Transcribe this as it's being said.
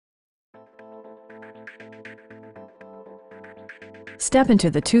Step into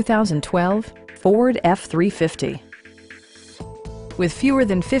the 2012 Ford F-350. With fewer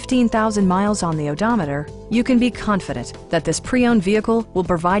than 15,000 miles on the odometer, you can be confident that this pre-owned vehicle will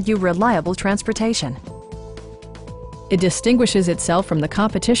provide you reliable transportation. It distinguishes itself from the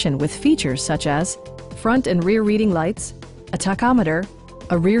competition with features such as front and rear reading lights, a tachometer,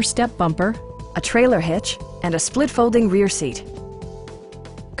 a rear step bumper, a trailer hitch, and a split folding rear seat.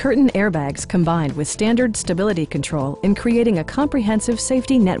 Curtain airbags combined with standard stability control in creating a comprehensive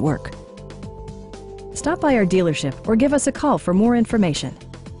safety network. Stop by our dealership or give us a call for more information.